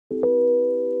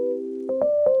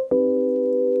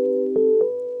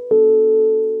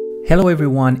Hello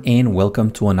everyone and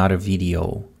welcome to another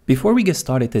video. Before we get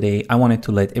started today, I wanted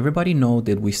to let everybody know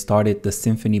that we started the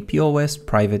Symphony POS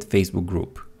private Facebook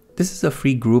group. This is a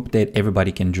free group that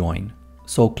everybody can join.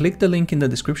 So click the link in the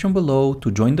description below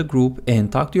to join the group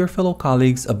and talk to your fellow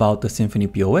colleagues about the Symphony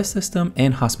POS system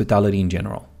and hospitality in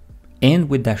general. And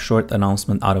with that short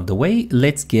announcement out of the way,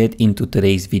 let's get into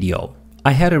today's video.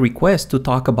 I had a request to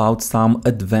talk about some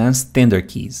advanced tender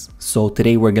keys. So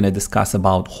today we're going to discuss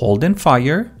about hold and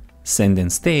fire, send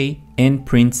and stay, and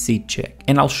print seat check.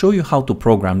 And I'll show you how to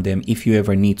program them if you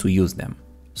ever need to use them.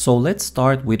 So let's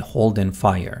start with hold and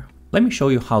fire. Let me show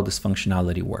you how this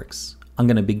functionality works. I'm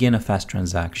going to begin a fast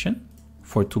transaction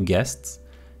for 2 guests,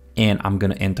 and I'm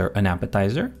going to enter an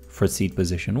appetizer for seat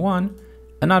position 1,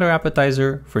 another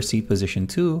appetizer for seat position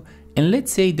 2, and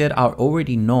let's say that I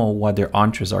already know what their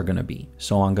entrees are going to be.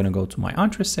 So I'm going to go to my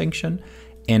entree section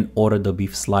and order the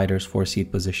beef sliders for seat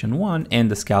position 1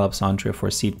 and the scallops entree for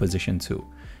seat position 2.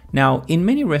 Now, in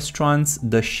many restaurants,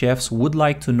 the chefs would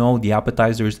like to know the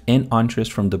appetizers and entrees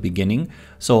from the beginning.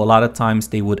 So a lot of times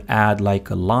they would add like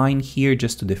a line here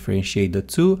just to differentiate the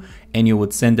two, and you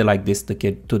would send it like this to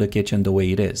the kitchen the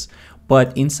way it is.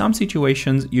 But in some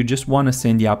situations, you just want to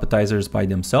send the appetizers by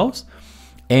themselves,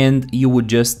 and you would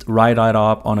just write it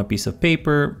up on a piece of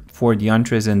paper for the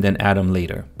entrees and then add them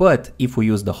later. But if we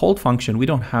use the hold function, we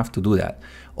don't have to do that.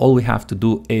 All we have to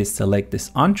do is select this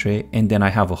entree, and then I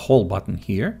have a hold button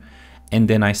here. And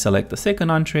then I select the second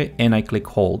entree and I click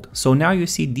hold. So now you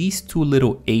see these 2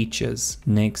 little H's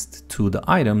next to the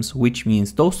items, which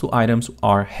means those 2 items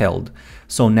are held.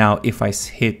 So now if I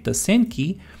hit the send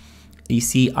key, you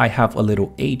see I have a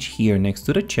little H here next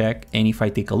to the check, and if I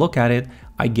take a look at it,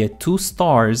 I get 2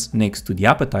 stars next to the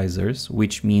appetizers,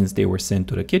 which means they were sent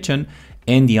to the kitchen,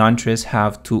 and the entrees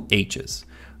have 2 H's.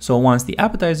 So once the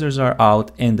appetizers are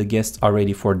out and the guests are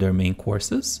ready for their main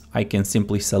courses, I can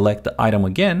simply select the item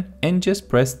again and just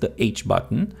press the H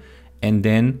button, and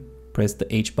then press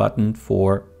the H button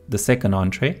for the second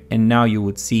entree, and now you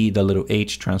would see the little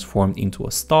H transformed into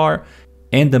a star,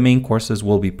 and the main courses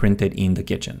will be printed in the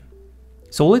kitchen.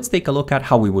 So let's take a look at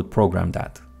how we would program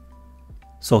that.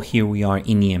 So here we are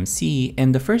in EMC,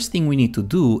 and the first thing we need to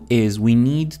do is we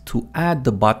need to add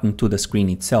the button to the screen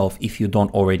itself if you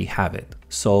don't already have it.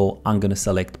 So I'm going to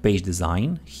select page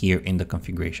design here in the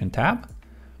configuration tab,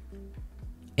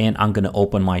 and I'm going to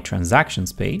open my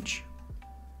transactions page.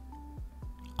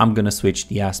 I'm going to switch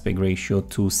the aspect ratio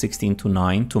to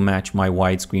 16:9 to match my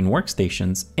widescreen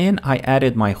workstations, and I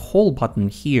added my hold button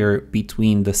here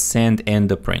between the send and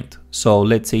the print. So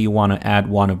let's say you want to add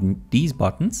one of these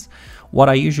buttons. What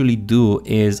I usually do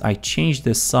is I change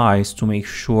the size to make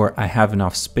sure I have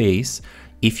enough space.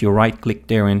 If you right click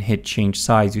there and hit change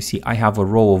size, you see I have a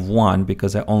row of 1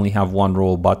 because I only have 1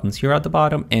 row of buttons here at the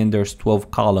bottom, and there's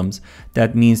 12 columns.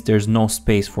 That means there's no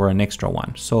space for an extra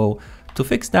one. So to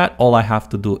fix that, all I have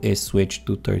to do is switch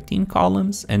to 13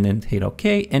 columns and then hit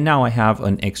OK, and now I have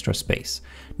an extra space.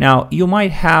 Now you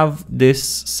might have this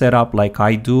set up like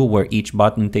I do, where each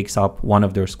button takes up one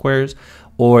of their squares,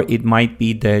 or it might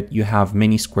be that you have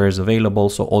many squares available,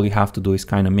 so all you have to do is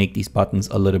kind of make these buttons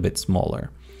a little bit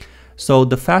smaller. So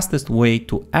the fastest way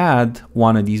to add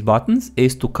one of these buttons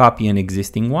is to copy an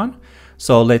existing one.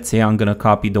 So let's say I'm going to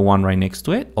copy the one right next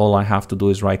to it. All I have to do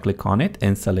is right click on it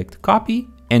and select copy,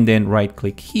 and then right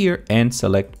click here and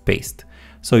select paste.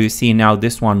 So you see now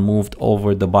this one moved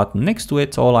over the button next to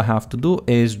it. So all I have to do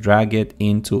is drag it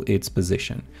into its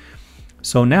position.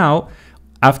 So now,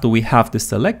 after we have this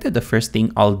selected, the first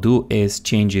thing I'll do is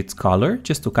change its color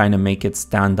just to kind of make it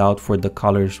stand out for the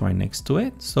colors right next to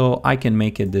it. So I can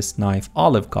make it this nice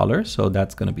olive color. So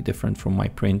that's going to be different from my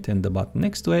print and the button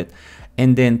next to it.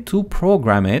 And then to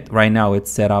program it, right now it's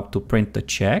set up to print the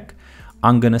check.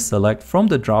 I'm going to select from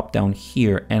the drop down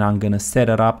here, and I'm going to set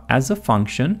it up as a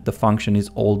function. The function is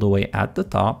all the way at the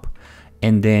top.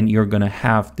 And then you're going to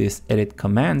have this edit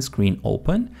command screen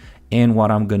open. And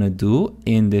what I'm going to do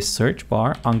in this search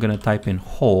bar, I'm going to type in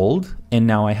hold. And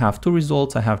now I have 2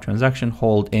 results. I have transaction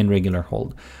hold and regular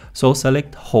hold. So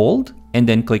select hold and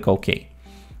then click OK.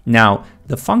 Now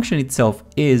the function itself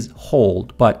is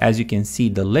hold, but as you can see,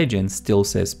 the legend still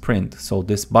says print. So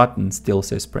this button still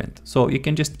says print. So you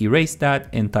can just erase that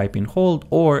and type in hold,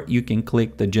 or you can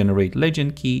click the generate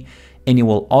legend key and it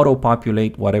will auto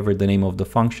populate whatever the name of the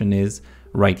function is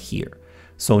right here.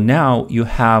 So now you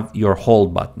have your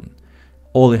hold button.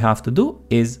 All you have to do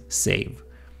is save.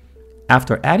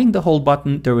 After adding the hold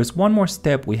button, there is one more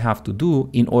step we have to do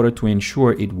in order to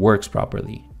ensure it works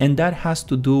properly. And that has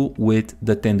to do with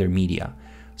the tender media.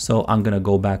 So I'm going to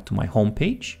go back to my home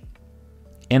page,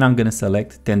 and I'm gonna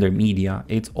select tender media.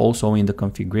 It's also in the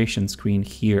configuration screen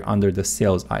here under the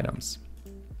sales items.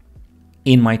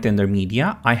 In my tender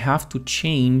media, I have to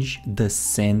change the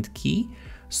send key.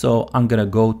 So I'm gonna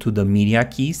go to the media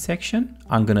keys section.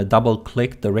 I'm gonna double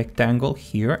click the rectangle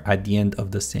here at the end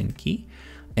of the send key.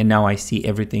 And now I see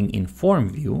everything in form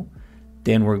view.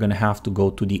 Then we're gonna have to go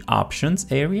to the options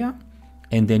area.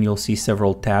 And then you'll see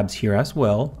several tabs here as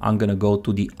well. I'm gonna go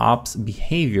to the ops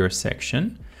behavior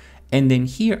section. And then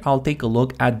here I'll take a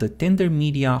look at the tender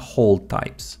media hold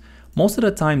types. Most of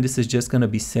the time, this is just gonna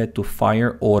be set to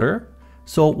fire order.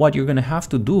 So what you're gonna have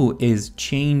to do is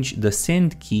change the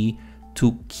send key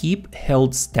to keep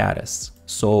held status.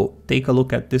 So take a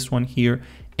look at this one here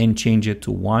and change it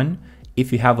to 1.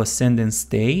 If you have a send and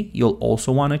stay, you'll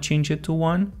also want to change it to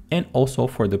 1. And also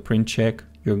for the print check,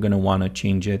 you're going to want to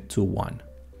change it to 1.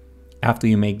 After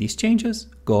you make these changes,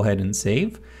 go ahead and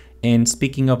save. And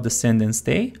speaking of the send and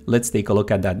stay, let's take a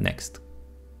look at that next.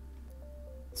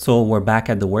 So we're back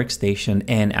at the workstation,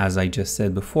 and as I just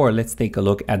said before, let's take a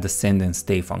look at the send and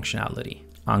stay functionality.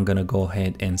 I'm gonna go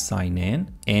ahead and sign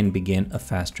in and begin a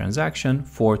fast transaction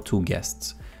for 2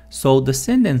 guests. So the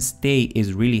send and stay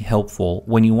is really helpful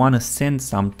when you want to send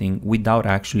something without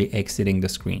actually exiting the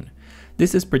screen.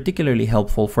 This is particularly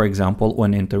helpful, for example,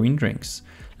 when entering drinks.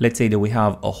 Let's say that we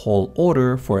have a whole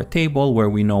order for a table where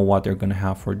we know what they're gonna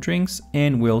have for drinks,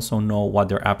 and we also know what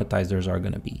their appetizers are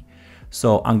gonna be.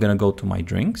 So I'm gonna go to my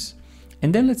drinks,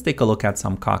 and then let's take a look at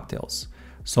some cocktails.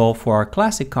 So for our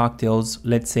classic cocktails,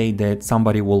 let's say that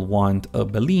somebody will want a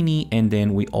Bellini, and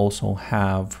then we also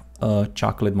have a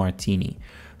chocolate martini.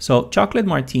 So chocolate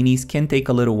martinis can take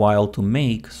a little while to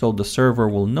make, so the server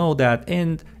will know that,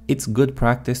 and it's good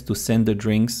practice to send the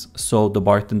drinks so the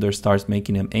bartender starts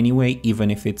making them anyway, even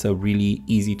if it's a really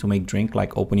easy to make drink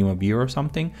like opening a beer or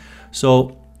something.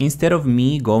 So instead of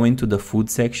me going to the food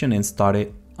section and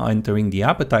start entering the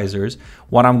appetizers,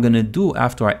 what I'm gonna do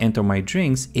after I enter my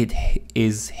drinks,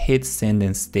 is hit send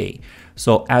and stay.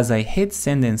 So as I hit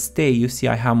send and stay, you see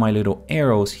I have my little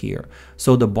arrows here.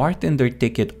 So the bartender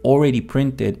ticket already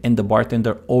printed and the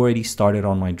bartender already started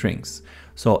on my drinks.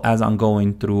 So as I'm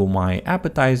going through my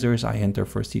appetizers, I enter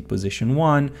for seat position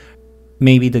 1.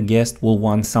 Maybe the guest will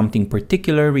want something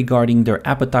particular regarding their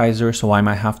appetizer, so I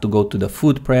might have to go to the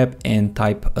food prep and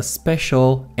type a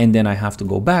special, and then I have to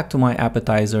go back to my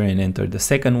appetizer and enter the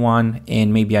second one,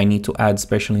 and maybe I need to add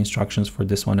special instructions for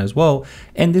this one as well,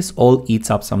 and this all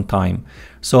eats up some time.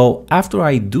 So after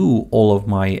I do all of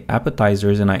my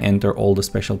appetizers and I enter all the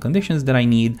special conditions that I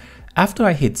need, after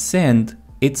I hit send,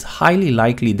 it's highly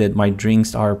likely that my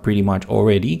drinks are pretty much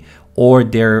already, or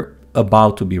they're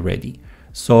about to be ready.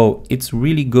 So it's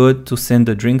really good to send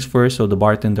the drinks first so the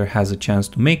bartender has a chance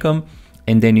to make them,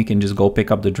 and then you can just go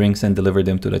pick up the drinks and deliver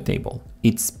them to the table.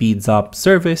 It speeds up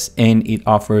service and it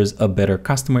offers a better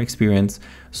customer experience.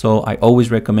 So I always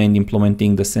recommend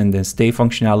implementing the send and stay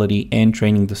functionality and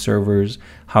training the servers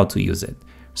how to use it.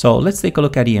 So let's take a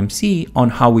look at EMC on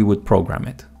how we would program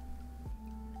it.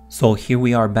 So here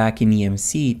we are back in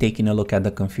EMC taking a look at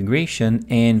the configuration,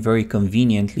 and very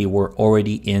conveniently we're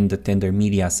already in the tender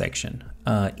media section.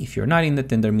 If you're not in the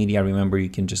tender media, remember you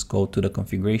can just go to the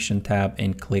configuration tab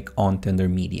and click on tender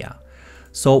media.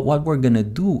 So what we're gonna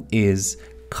do is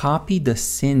copy the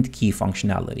send key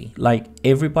functionality. Like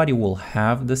everybody will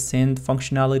have the send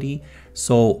functionality,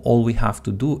 so all we have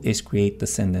to do is create the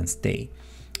send and stay.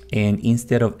 And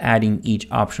instead of adding each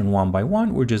option one by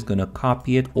one, we're just gonna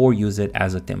copy it or use it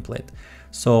as a template.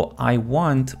 So I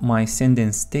want my send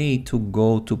and stay to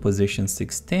go to position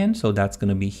 610. So that's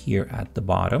gonna be here at the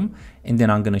bottom. And then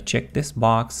I'm gonna check this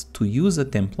box to use a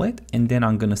template, and then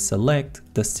I'm gonna select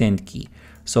the send key.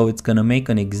 So it's gonna make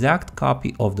an exact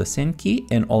copy of the send key,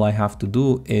 and all I have to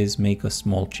do is make a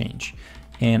small change.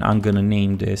 And I'm gonna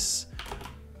name this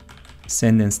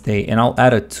send and stay, and I'll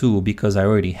add a 2 because I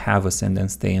already have a send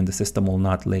and stay and the system will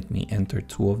not let me enter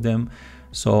 2 of them.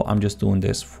 So I'm just doing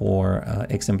this for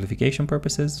exemplification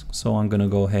purposes. So I'm gonna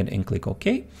go ahead and click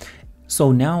OK.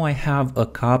 So now I have a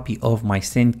copy of my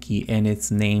send key and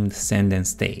it's named send and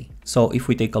stay. So if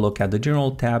we take a look at the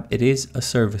general tab, it is a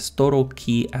service total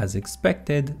key as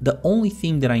expected. The only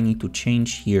thing that I need to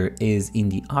change here is in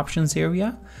the options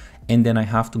area. And then I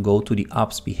have to go to the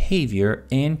ops behavior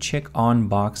and check on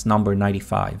box number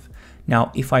 95.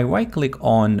 Now, if I right click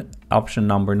on option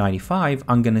number 95,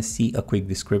 I'm gonna see a quick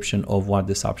description of what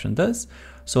this option does.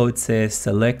 So it says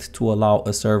select to allow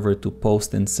a server to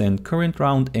post and send current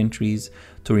round entries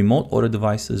to remote order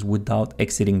devices without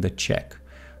exiting the check.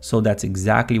 So that's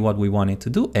exactly what we wanted to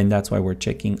do, and that's why we're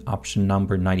checking option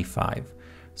number 95.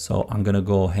 So I'm gonna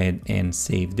go ahead and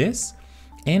save this.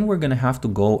 And we're gonna have to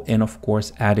go and of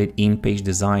course add it in page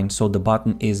design so the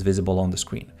button is visible on the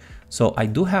screen. So I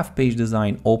do have page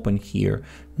design open here.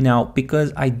 Now,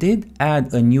 because I did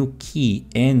add a new key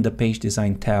and the page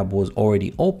design tab was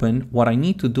already open, what I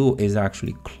need to do is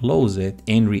actually close it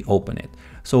and reopen it.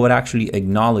 So it actually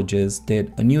acknowledges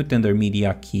that a new Tender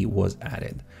Media key was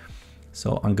added.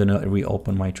 So I'm gonna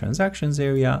reopen my transactions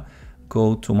area,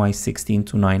 go to my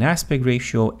 16:9 aspect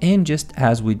ratio, and just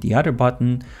as with the other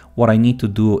button, what I need to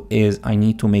do is I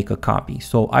need to make a copy.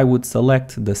 So I would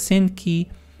select the send key,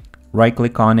 right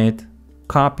click on it,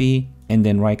 copy, and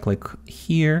then right click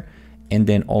here, and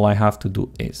then all I have to do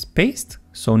is paste.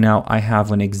 So now I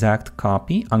have an exact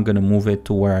copy. I'm gonna move it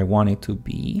to where I want it to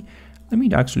be. Let me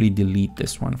actually delete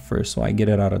this one first so I get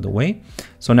it out of the way.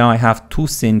 So now I have two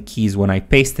send keys. When I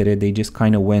pasted it, they just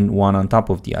kind of went one on top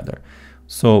of the other.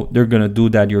 So they're gonna do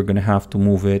that. You're gonna have to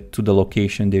move it to the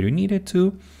location that you need it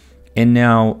to. And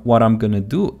now what I'm gonna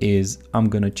do is I'm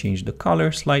gonna change the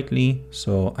color slightly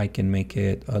so I can make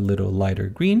it a little lighter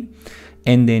green.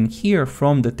 And then here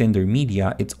from the Tender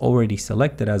Media, it's already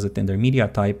selected as a Tender Media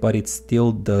type, but it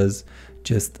still does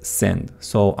just send.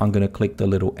 So I'm gonna click the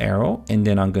little arrow and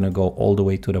then I'm gonna go all the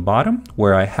way to the bottom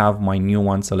where I have my new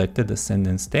one selected, the send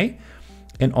and stay.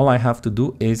 And all I have to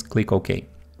do is click OK.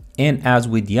 And as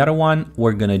with the other one,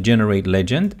 we're gonna generate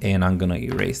legend and I'm gonna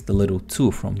erase the little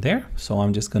 2 from there. So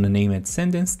I'm just gonna name it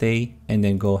send and stay and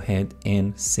then go ahead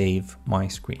and save my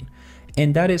screen.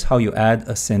 And that is how you add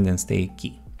a send and stay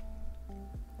key.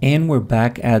 And we're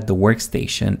back at the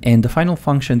workstation, and the final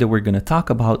function that we're going to talk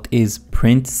about is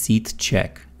print seat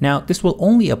check. Now, this will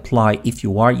only apply if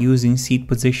you are using seat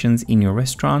positions in your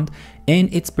restaurant, and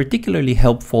it's particularly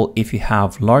helpful if you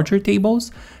have larger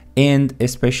tables and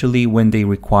especially when they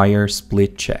require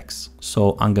split checks.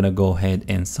 So I'm going to go ahead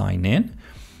and sign in.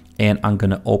 And I'm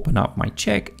gonna open up my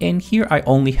check, and here I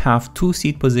only have 2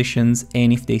 seat positions,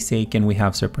 and if they say can we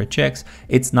have separate checks,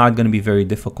 it's not gonna be very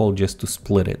difficult just to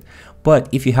split it. But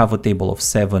if you have a table of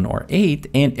 7 or 8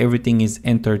 and everything is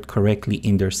entered correctly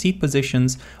in their seat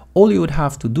positions, all you would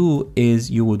have to do is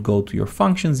you would go to your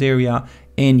functions area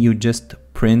and you just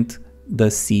print the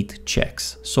seat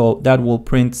checks. So that will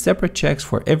print separate checks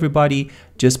for everybody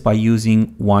just by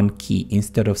using one key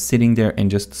instead of sitting there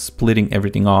and just splitting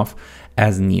everything off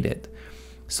as needed.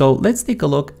 So let's take a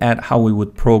look at how we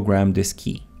would program this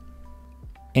key.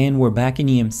 And we're back in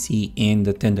EMC in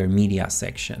the Tender Media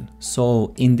section.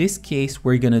 So in this case,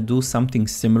 we're gonna do something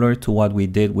similar to what we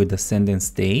did with the send and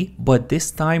stay, but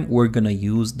this time we're gonna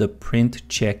use the print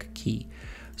check key.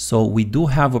 So we do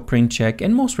have a print check,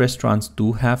 and most restaurants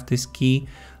do have this key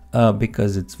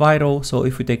because it's vital. So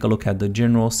if we take a look at the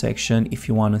general section, if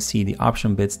you want to see the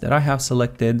option bits that I have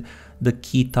selected, the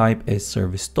key type is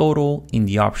service total. In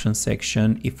the options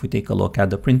section, if we take a look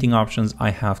at the printing options, I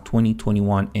have 20,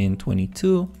 21, and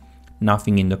 22.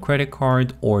 Nothing in the credit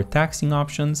card or taxing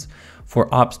options.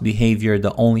 For ops behavior,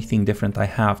 the only thing different I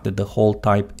have that the whole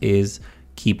type is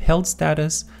keep held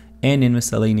status. And in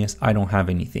miscellaneous, I don't have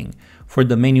anything. For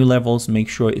the menu levels, make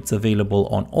sure it's available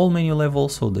on all menu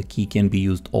levels so the key can be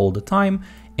used all the time.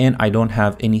 And I don't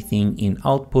have anything in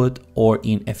output or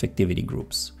in effectivity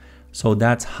groups. So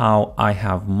that's how I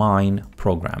have mine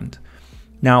programmed.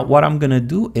 Now, what I'm gonna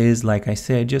do is, like I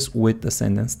said, just with the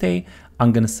send and stay,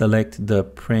 I'm gonna select the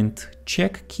print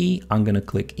check key. I'm gonna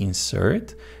click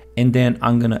insert. And then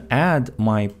I'm gonna add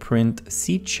my print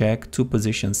seat check to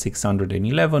position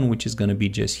 611, which is gonna be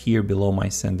just here below my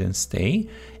send and stay.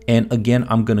 And again,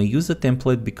 I'm gonna use a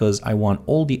template because I want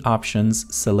all the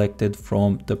options selected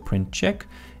from the print check.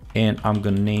 And I'm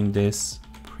gonna name this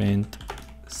print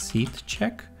seat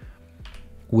check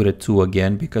with a 2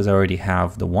 again because I already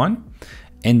have the 1.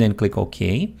 And then click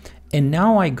OK. And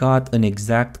now I got an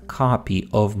exact copy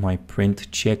of my print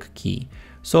check key.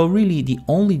 So really the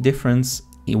only difference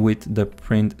with the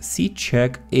print seat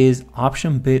check is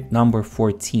option bit number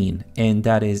 14, and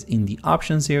that is in the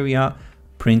options area,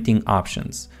 printing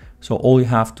options. So all you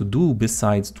have to do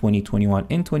besides 20, 21,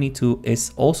 and 22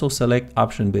 is also select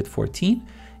option bit 14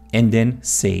 and then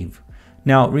save.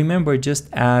 Now remember, just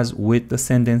as with the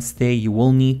send and stay, you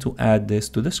will need to add this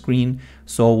to the screen.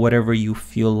 So whatever you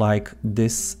feel like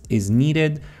this is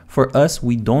needed. For us,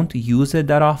 we don't use it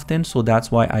that often, so that's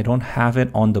why I don't have it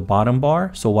on the bottom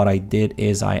bar. So what I did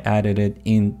is I added it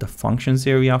in the functions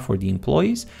area for the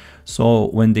employees. So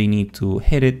when they need to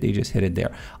hit it, they just hit it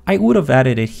there. I would have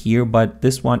added it here, but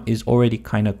this one is already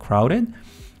kind of crowded.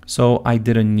 So I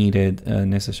didn't need it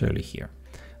necessarily here.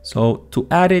 So to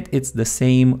add it, it's the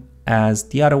same as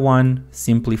the other one.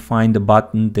 Simply find the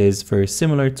button that is very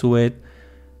similar to it,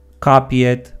 copy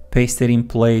it, paste it in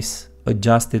place,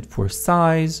 adjust it for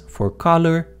size, for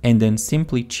color, and then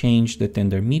simply change the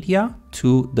tender media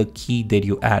to the key that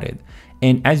you added.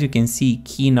 And as you can see,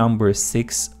 key number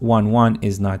 611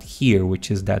 is not here, which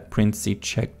is that print seat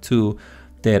check 2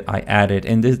 that I added.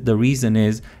 And the reason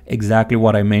is exactly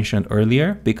what I mentioned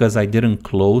earlier, because I didn't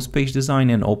close page design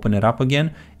and open it up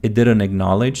again. It didn't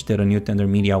acknowledge that a new tender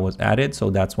media was added. So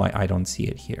that's why I don't see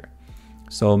it here.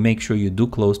 So make sure you do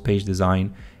close page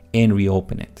design and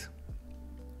reopen it.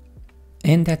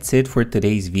 And that's it for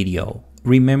today's video.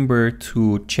 Remember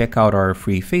to check out our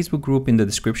free Facebook group in the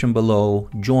description below,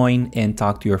 join and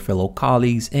talk to your fellow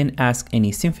colleagues and ask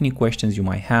any Symphony questions you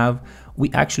might have.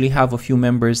 We actually have a few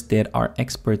members that are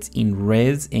experts in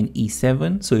Res and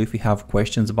E7, so if you have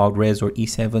questions about Res or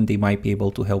E7, they might be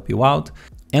able to help you out.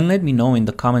 And let me know in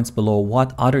the comments below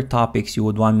what other topics you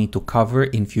would want me to cover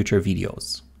in future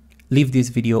videos. Leave this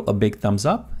video a big thumbs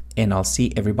up, and I'll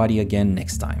see everybody again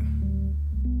next time.